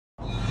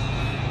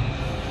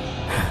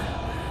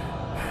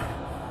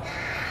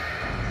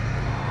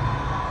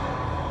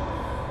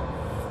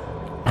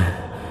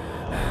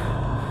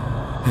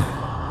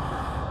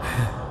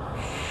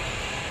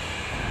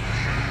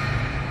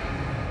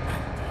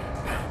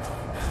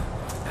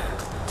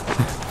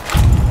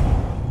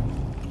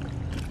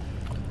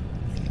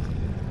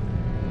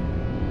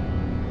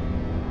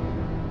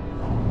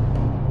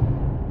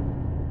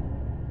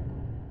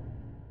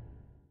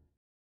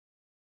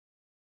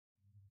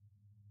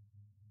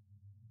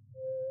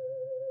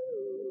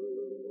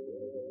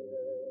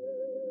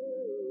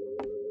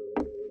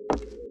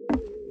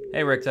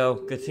Hey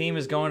Ricto, the team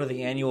is going to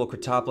the annual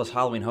Cretopolis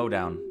Halloween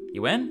Hoedown.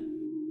 You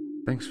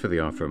in? Thanks for the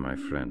offer, my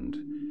friend.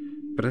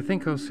 But I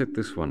think I'll sit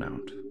this one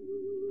out.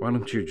 Why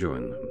don't you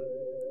join them?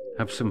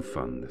 Have some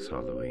fun this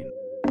Halloween.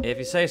 If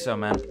you say so,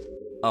 man.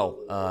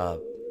 Oh,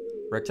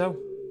 Ricto?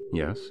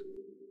 Yes?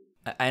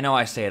 I know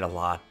I say it a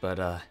lot,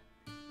 but,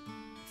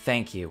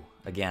 thank you,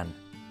 again,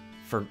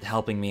 for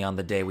helping me on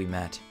the day we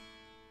met.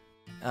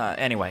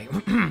 Anyway,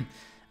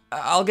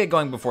 I'll get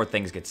going before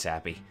things get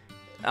sappy.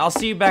 I'll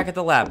see you back at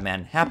the lab,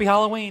 man. Happy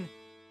Halloween!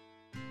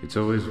 It's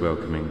always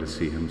welcoming to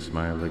see him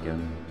smile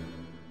again.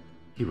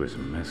 He was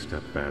messed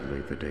up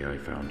badly the day I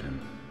found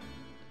him.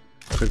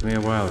 Took me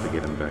a while to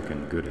get him back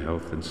in good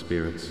health and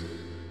spirits.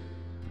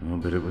 Oh,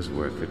 but it was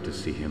worth it to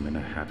see him in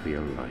a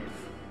happier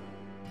life.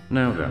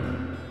 Now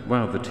then,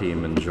 while the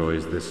team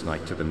enjoys this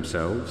night to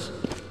themselves,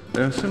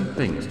 there are some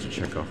things to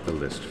check off the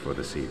list for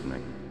this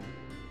evening.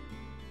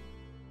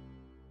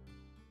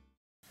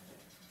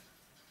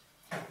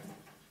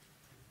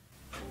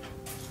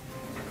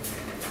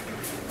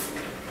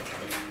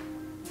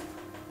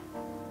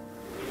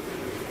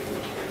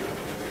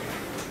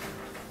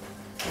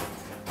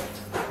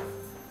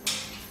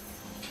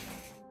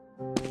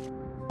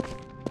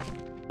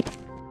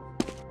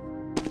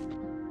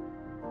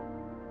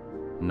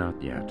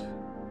 Not yet.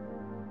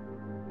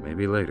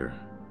 Maybe later,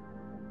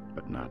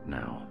 but not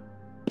now.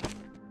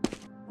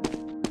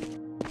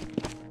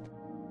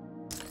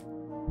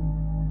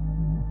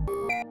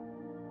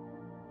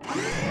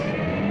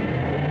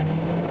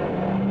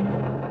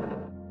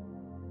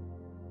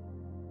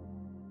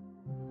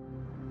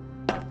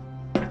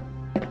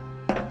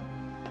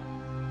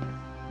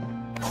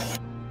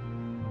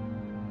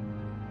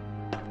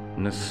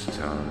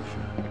 Nostalgia.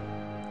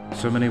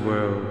 So many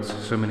worlds,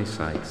 so many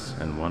sights,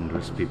 and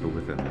wondrous people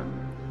within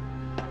them.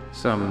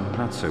 Some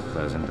not so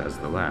pleasant as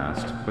the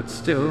last, but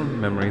still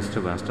memories to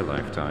last a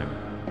lifetime.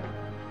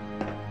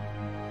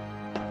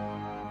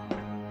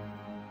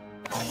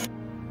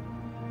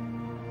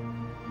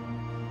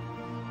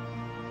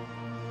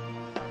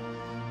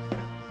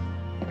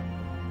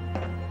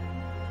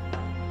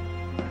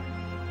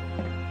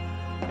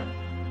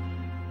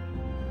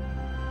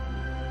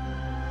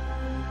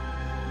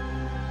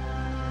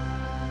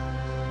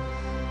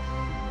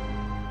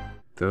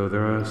 Though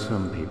there are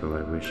some people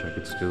I wish I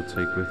could still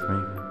take with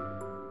me.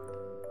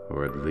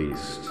 Or at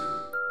least,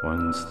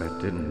 ones that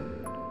didn't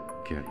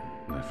get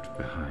left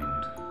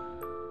behind.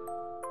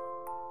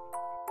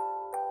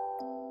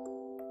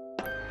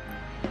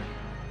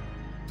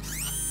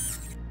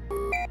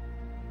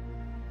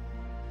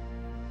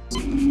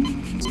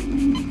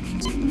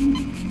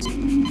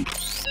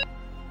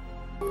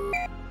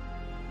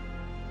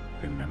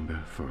 Remember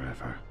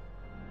forever.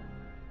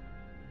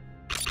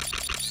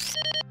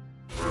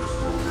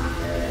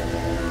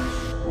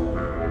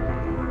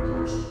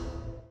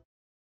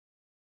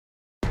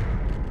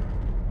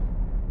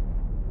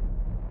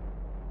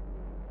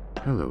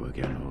 Hello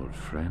again, old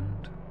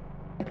friend.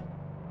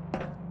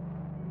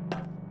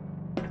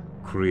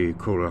 Kri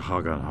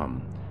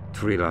Kurahaganham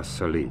Trila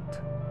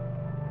Salit.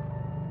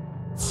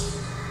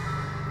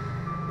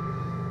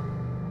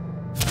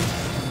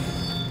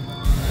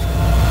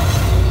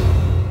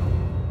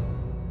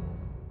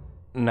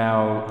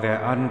 Now,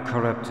 their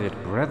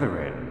uncorrupted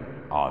brethren,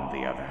 on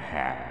the other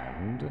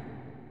hand...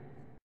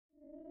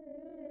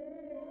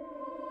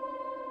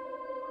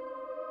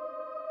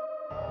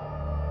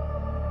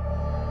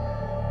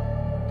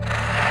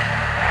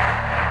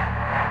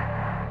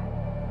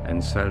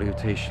 And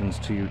salutations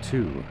to you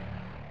too,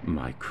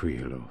 my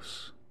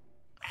Krielos.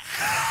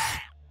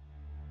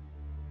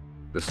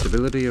 The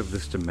stability of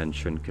this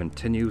dimension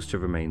continues to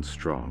remain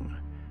strong,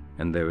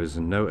 and there is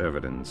no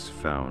evidence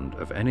found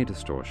of any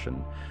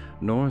distortion,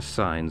 nor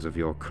signs of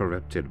your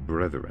corrupted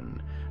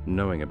brethren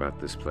knowing about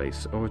this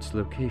place or its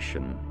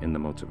location in the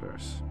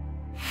multiverse.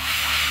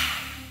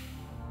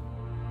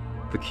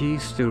 The key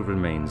still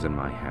remains in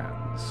my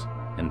hands,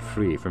 and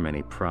free from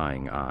any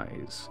prying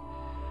eyes.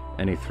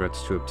 Any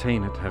threats to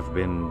obtain it have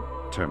been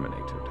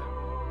terminated,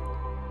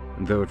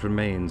 though it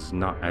remains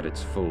not at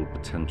its full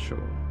potential.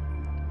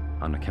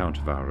 On account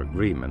of our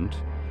agreement,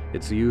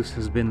 its use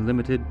has been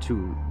limited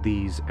to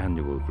these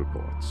annual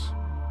reports.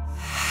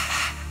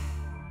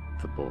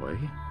 The boy?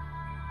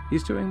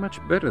 He's doing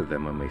much better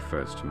than when we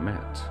first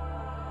met.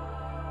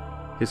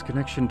 His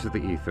connection to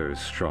the ether is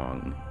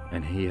strong,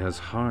 and he has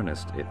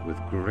harnessed it with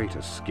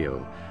greater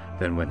skill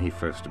than when he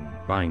first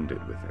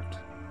binded with it.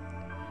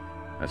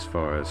 As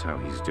far as how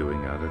he's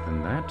doing other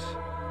than that,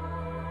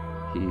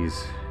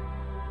 he's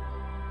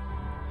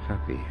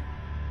happy.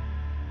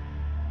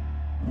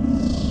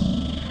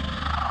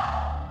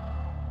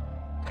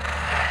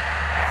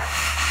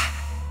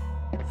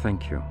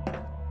 Thank you.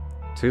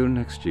 Till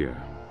next year,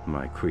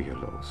 my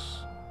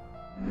Krielos.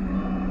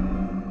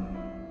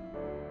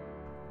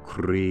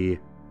 Kri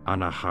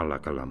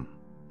Anahalakalam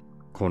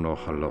Kono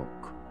Halok.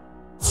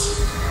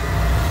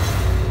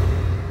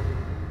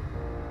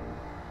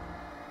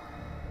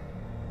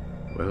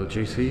 Well,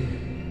 JC,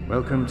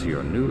 welcome to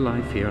your new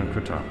life here in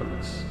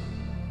Cretopolis.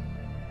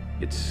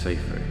 It's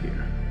safer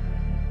here.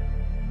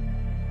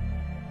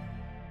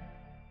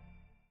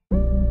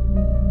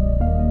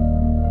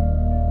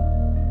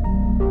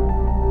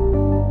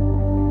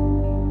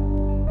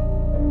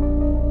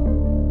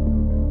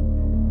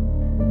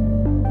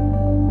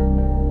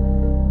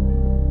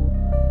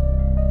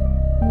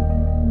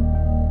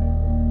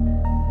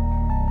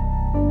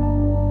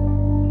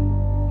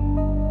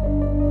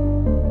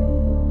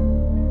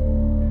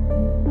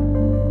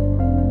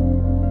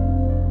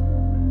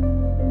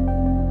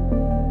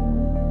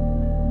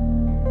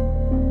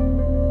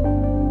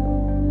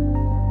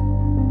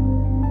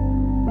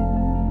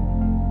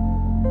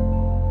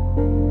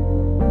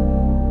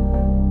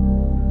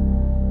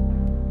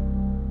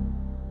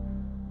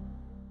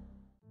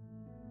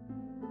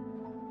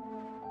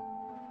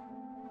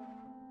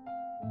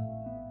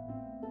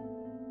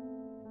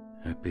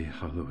 Happy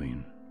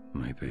Halloween,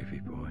 my baby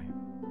boy.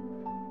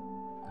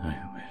 I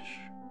wish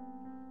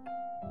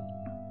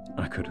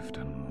I could have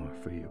done more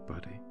for you,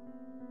 buddy.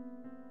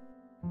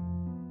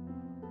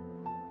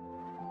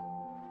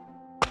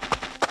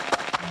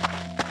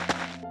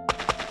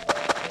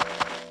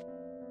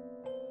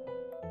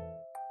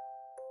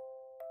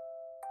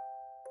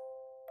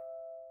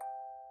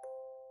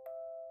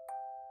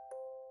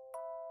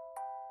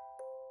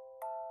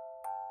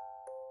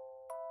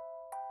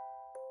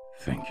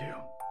 Thank you,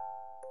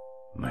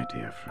 my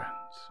dear friends.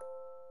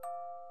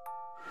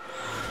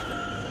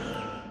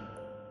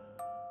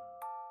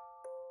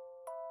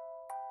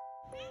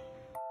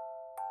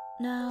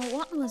 Now,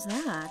 what was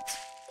that?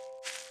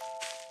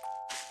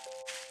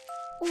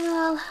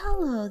 Well,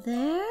 hello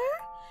there.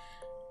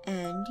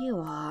 And you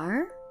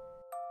are?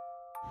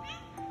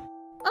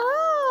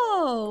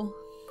 Oh!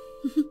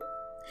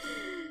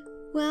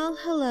 Well,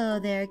 hello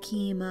there,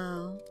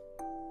 Chemo.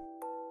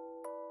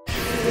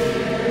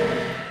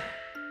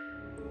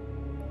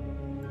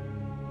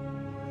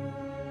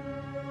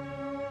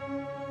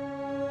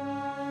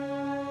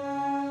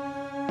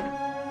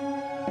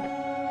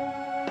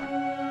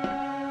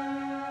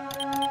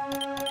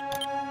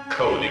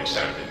 Code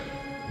examined.